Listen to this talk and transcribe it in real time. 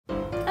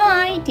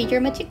Hi,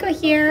 teacher Machiko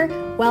here.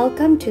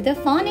 Welcome to the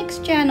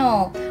Phonics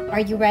channel.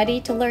 Are you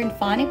ready to learn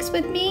Phonics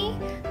with me?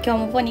 今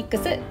日も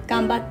Phonics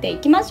頑張ってい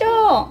きましょう。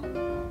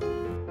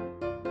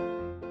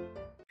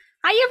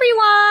Hi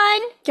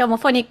everyone! 今日も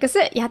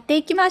Phonics やって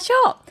いきましょ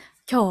う。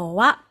今日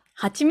は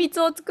蜂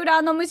蜜を作る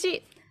あの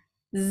虫。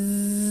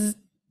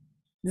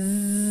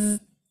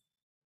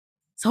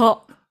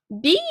そう、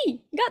B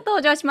が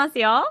登場します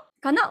よ。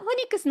この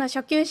Phonicsの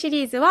初級シ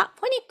リーズは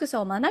Phonics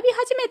を学び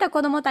始めた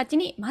子どもたち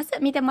にまず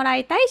見てもら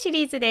いたいシ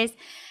リーズです。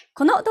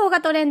この動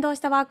画と連動し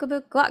たワークブ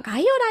ックは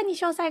概要欄に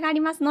詳細があ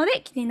りますの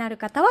で気になる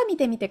方は見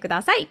てみてく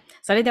ださい。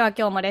それでは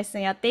今日もレッス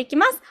ンやっていき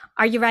ます。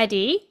Are you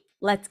ready?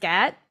 Let's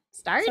get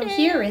started! So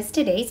here is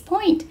today's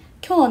point.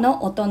 今日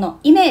の音の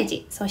イメー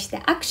ジ、そし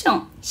てアクショ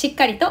ン、しっ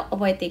かりと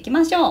覚えていき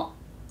ましょ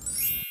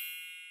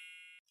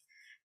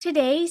う。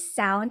Today's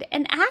sound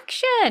and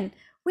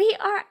action.We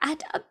are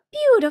at a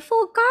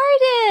beautiful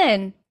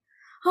garden.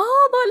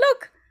 Oh, but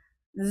look.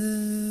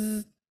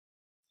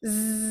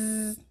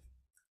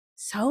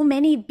 So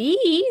many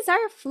bees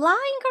are flying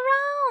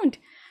around.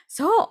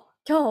 そう、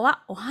今日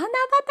はお花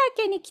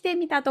畑に来て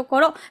みたとこ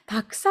ろ、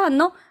たくさん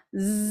の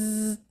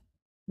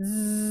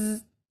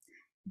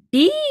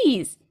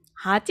bees、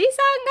蜂さ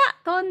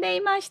んが飛んで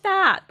いまし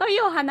たとい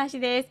うお話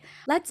です。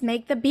Let's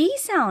make the bee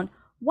sound.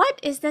 What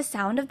is the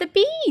sound of the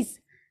bees?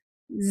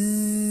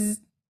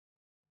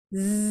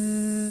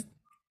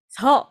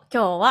 そう、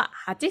今日は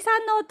蜂さ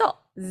んの音、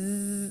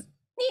に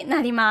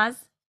なりま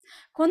す。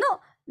この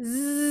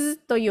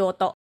という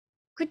音、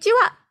口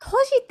は閉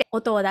じて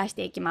音を出し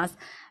ていきます。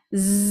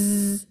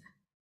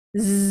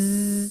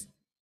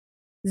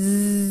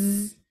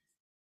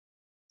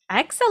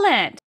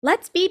Excellent!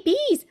 Let's be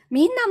bees!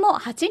 みんなも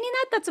蜂にな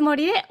ったつも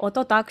りで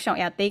音とアクション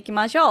やっていき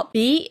ましょう。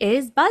Bee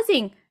is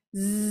buzzing.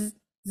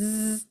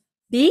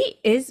 Bee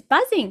is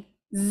buzzing.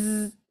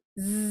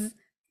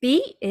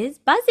 Bee is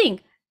buzzing.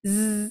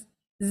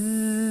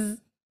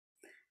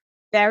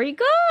 Very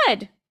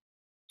good.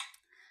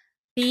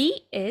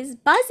 Bee is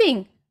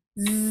buzzing.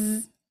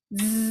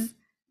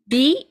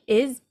 Bee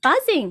is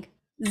buzzing.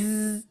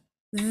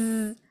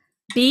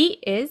 Bee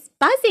is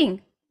buzzing.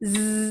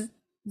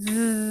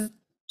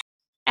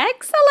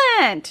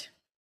 Excellent.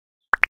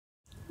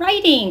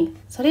 Writing.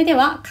 それで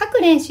は書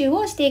く練習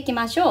をしていき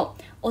ましょ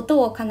う。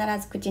音を必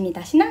ず口に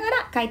出しなが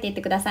ら書いていっ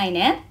てください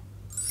ね。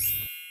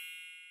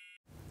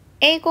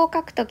英語を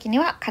書くときに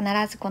は必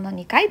ずこの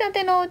2階建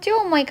てのお家を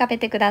思い浮かべ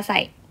てくださ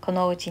い。こ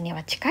のお家に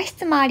は地下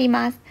室もあり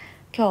ます。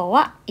今日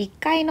は1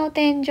階の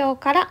天井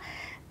から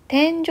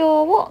天井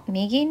を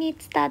右に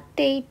伝っ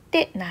ていっ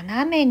て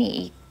斜め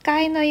に1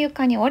階の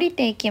床に降り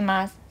ていき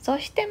ます。そ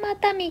してま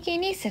た右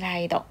にスラ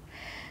イド。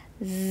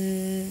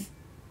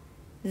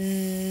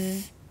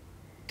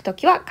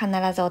時は必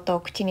ず音を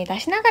口に出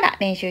しながら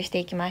練習して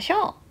いきまし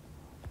ょ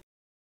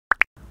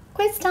う。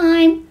Quiz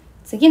time!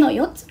 次の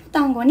4つの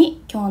単語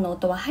に今日の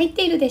音は入っ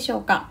ているでしょ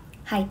うか？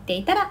入って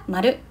いたら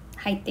丸、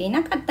入ってい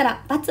なかった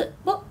ら×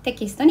をテ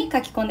キストに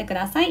書き込んでく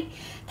ださい。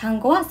単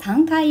語は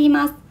3回言い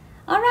ます。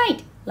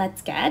Alright,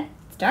 let's get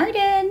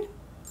started!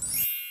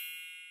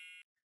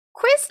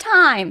 Quiz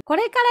time! こ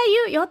れから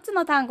言う4つ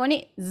の単語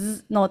に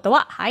Zの音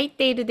は入っ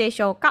ているで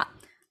しょうか？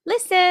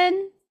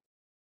 Listen!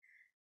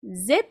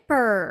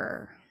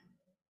 Zipper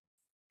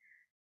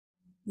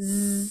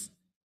Z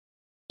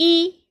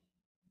E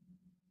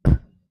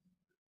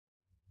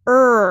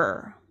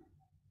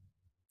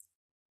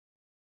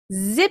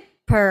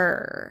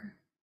Zipper.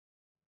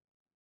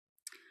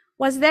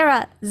 Was there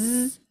a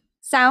Z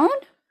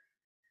sound?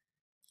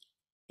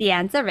 The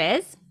answer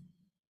is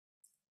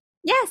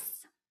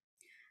yes.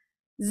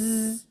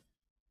 Z,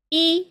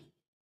 E,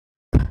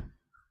 P,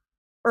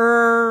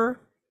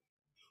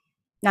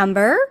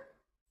 Number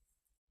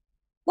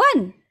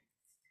 1.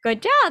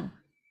 Good job.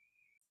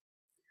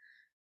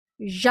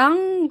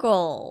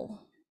 Jungle.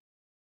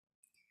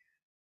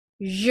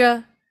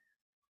 J,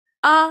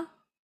 A,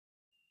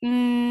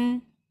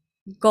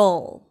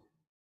 Goal.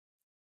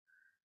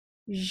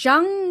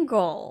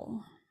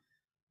 Jungle.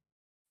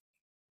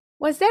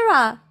 Was there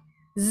a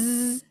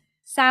Z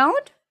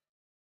sound?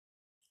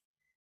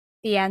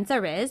 The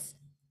answer is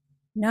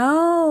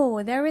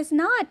no, there is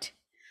not.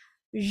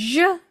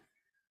 J,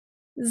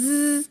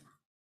 Z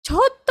ちょっ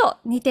と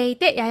似てい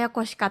てやや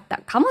こしかった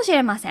かもし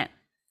れません。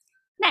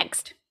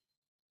Next.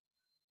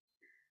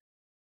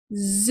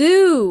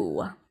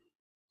 Zoo.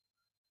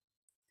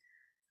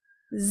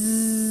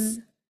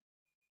 Z,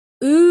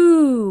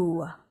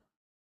 Ooh.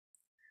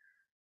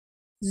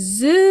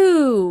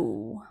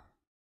 Zoo.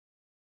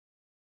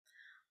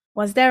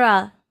 Was there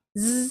a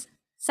Z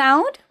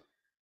sound?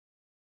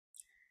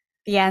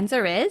 The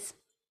answer is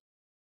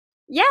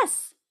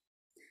yes.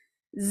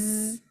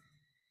 Z,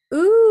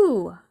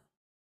 Ooh.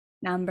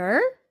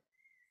 Number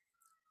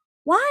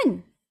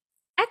 1.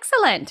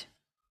 Excellent.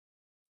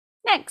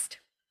 Next.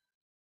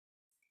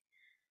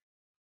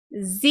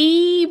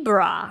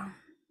 Zebra.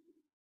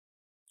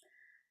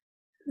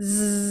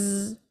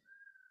 Z,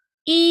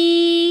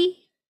 E,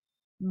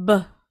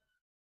 B,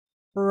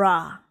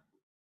 ra.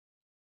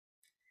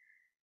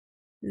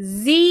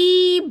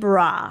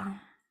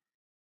 Zebra.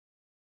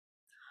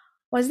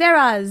 Was there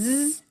a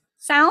Z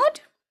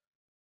sound?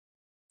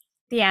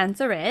 The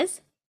answer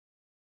is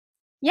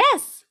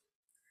yes.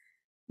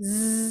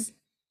 Z,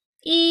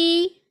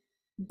 E,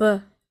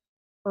 B,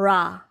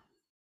 ra.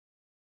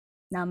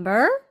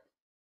 Number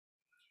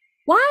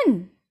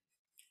 1.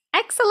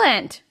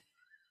 Excellent.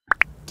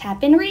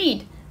 Tap and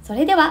read. そ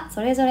れでは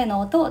それぞれ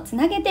の音をつ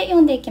なげて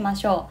読んでいきま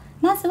しょ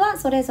う。まずは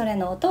それぞれ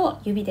の音を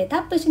指でタ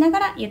ップしなが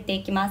ら言って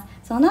いきます。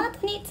その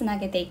後につな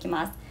げていき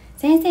ます。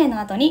先生の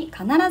後に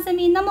必ず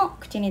みんなも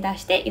口に出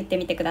して言って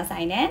みてくださ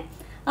いね。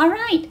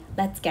Alright,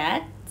 let's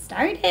get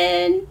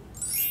started!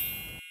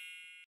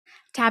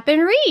 Tap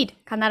and read.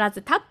 必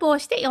ずタップを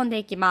して読んで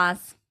いきま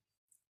す。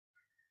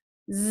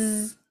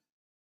Z,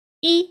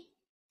 E,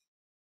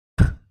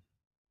 P.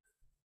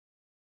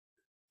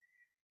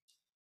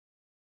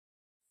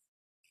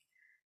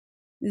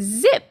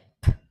 Zip.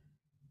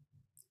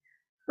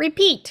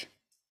 Repeat.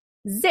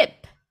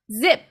 Zip,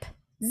 zip,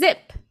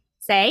 zip.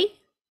 Say.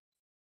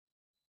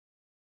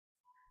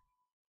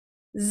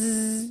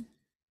 Z,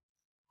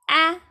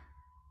 A,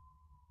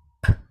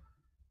 P.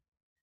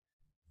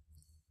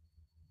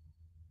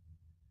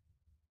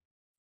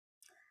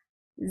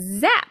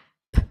 Zap.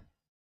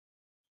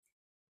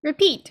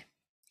 Repeat.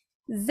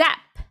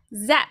 Zap,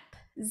 zap,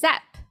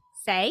 zap.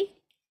 Say.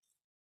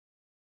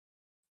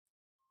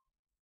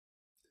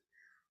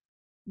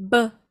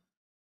 B,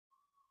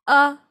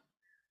 A,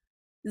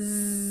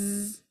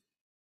 Z.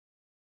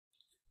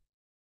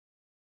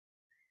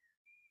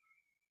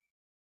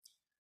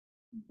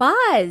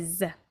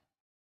 Buzz.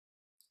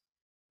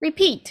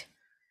 Repeat.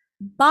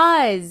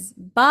 Buzz,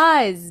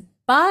 buzz,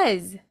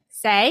 buzz.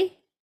 Say.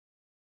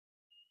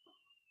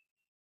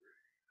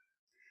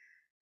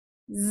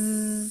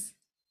 Z,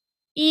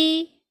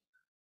 E,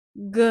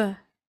 G.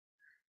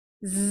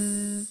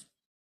 Z,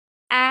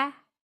 A,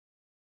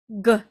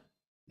 G.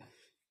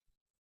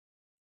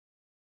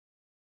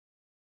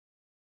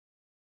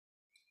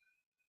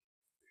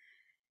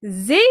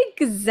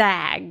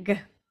 Zigzag.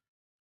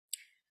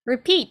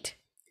 Repeat.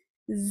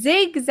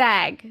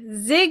 Zigzag,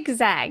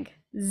 zigzag,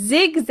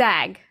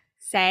 zigzag.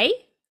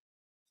 Say.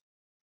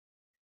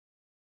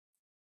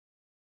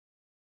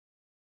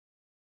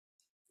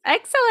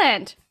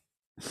 Excellent.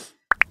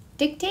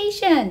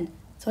 Dictation.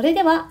 それ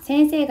では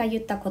先生が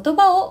言った言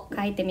葉を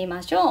書いてみ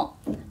ましょ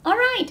う。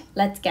Alright,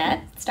 let's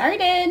get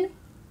started.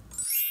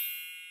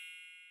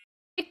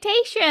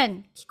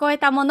 Dictation. 聞こえ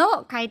たも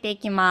のを書いてい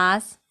きま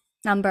す。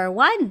Number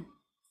 1.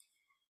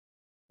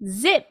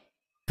 Zip.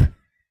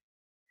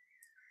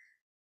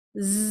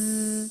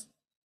 Z,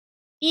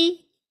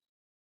 E,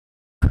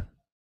 P.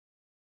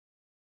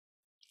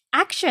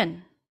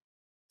 Action.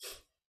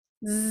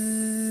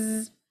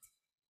 Z,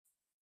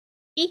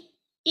 E,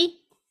 E,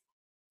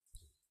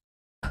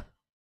 P,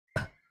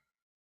 P.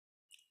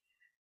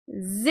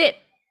 Zip.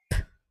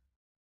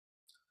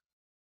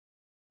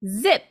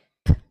 Zip.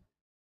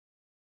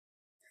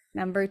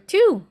 Number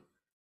 2.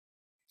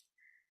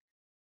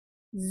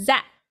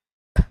 Zap.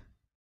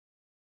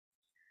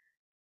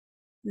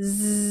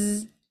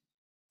 Z,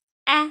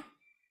 A,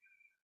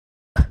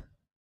 P.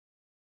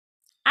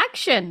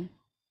 Action.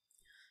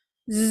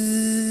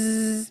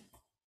 Z,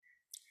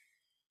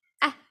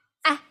 A,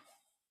 A,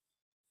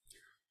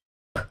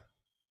 P,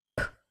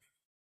 P.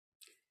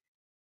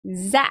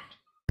 Zap.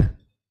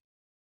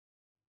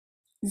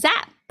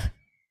 Zap.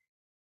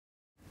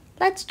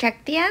 Let's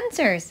check the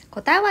answers.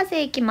 答え合わ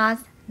せいきま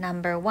す。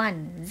Number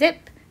 1,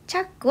 zip. チ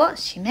ャックを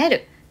閉め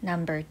る。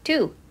Number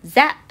 2,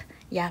 zap.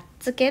 やっ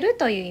つける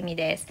という意味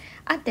です。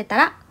合ってた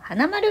ら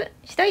花丸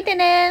しといて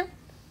ね。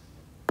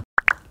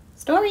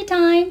ストーリー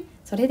タイム。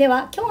それで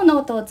は今日の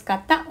音を使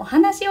ったお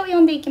話を読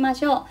んでいきま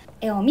しょう。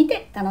絵を見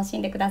て楽し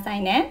んでくださ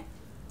いね。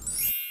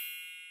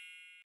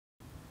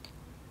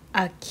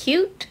A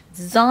cute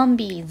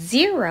zombie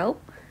Zero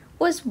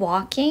was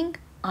walking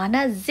on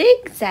a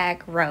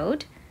zigzag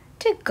road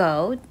to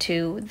go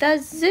to the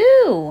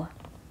zoo.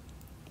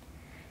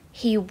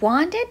 He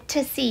wanted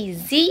to see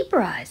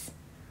zebras.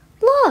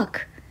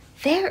 Look,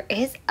 there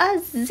is a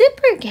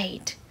zipper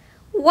gate.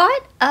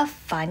 What a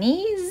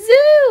funny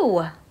zoo!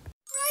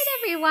 Alright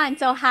everyone,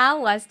 so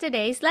how was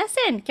today's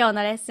lesson? 今日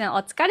のレッスン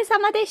お疲れ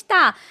様でし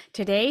た。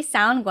Today's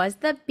sound was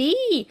the B.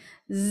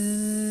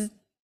 Z,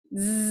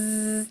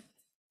 Z.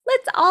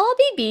 Let's all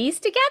be B's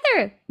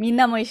together. みん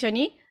なも一緒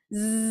に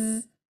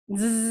Z,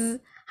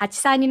 Z.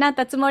 83になっ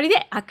たつもり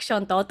でアクショ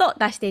ンと音を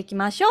出していき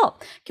ましょう。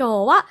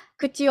今日は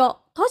口を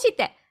閉じ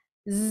て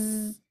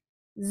Z,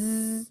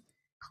 Z.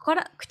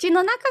 口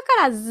の中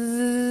からズ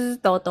ー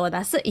ッと音を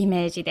出すイ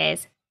メージで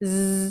す。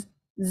ズ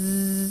ー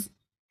ズー。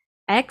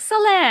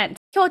Excellent!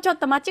 今日ちょっ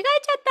と間違えちゃっ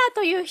た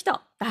という人、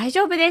大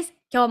丈夫です。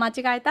今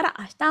日間違えたら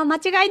明日は間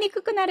違いに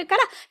くくなるか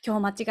ら、今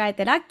日間違え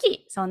てラッ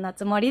キー。そんな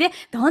つもりで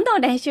どんど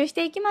ん練習し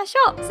ていきまし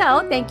ょう。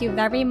So, thank you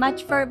very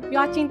much for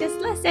watching this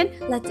lesson.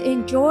 Let's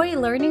enjoy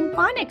learning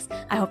phonics.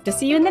 I hope to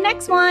see you in the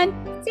next one.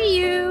 See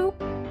you!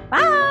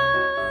 Bye!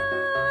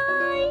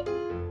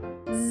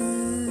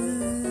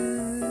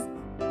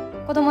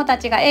 子どもた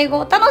ちが英語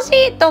を楽し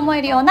いと思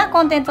えるような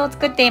コンテンツを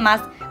作っていま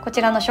す。こ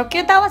ちらの初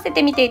級と合わせ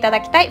て見ていた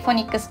だきたいフォ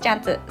ニックスチャ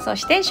ンツ、そ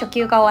して初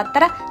級が終わった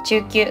ら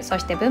中級、そ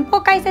して文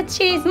法解説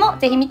シリーズも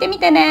ぜひ見てみ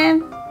て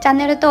ね。チャン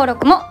ネル登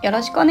録もよ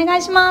ろしくお願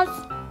いしま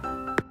す。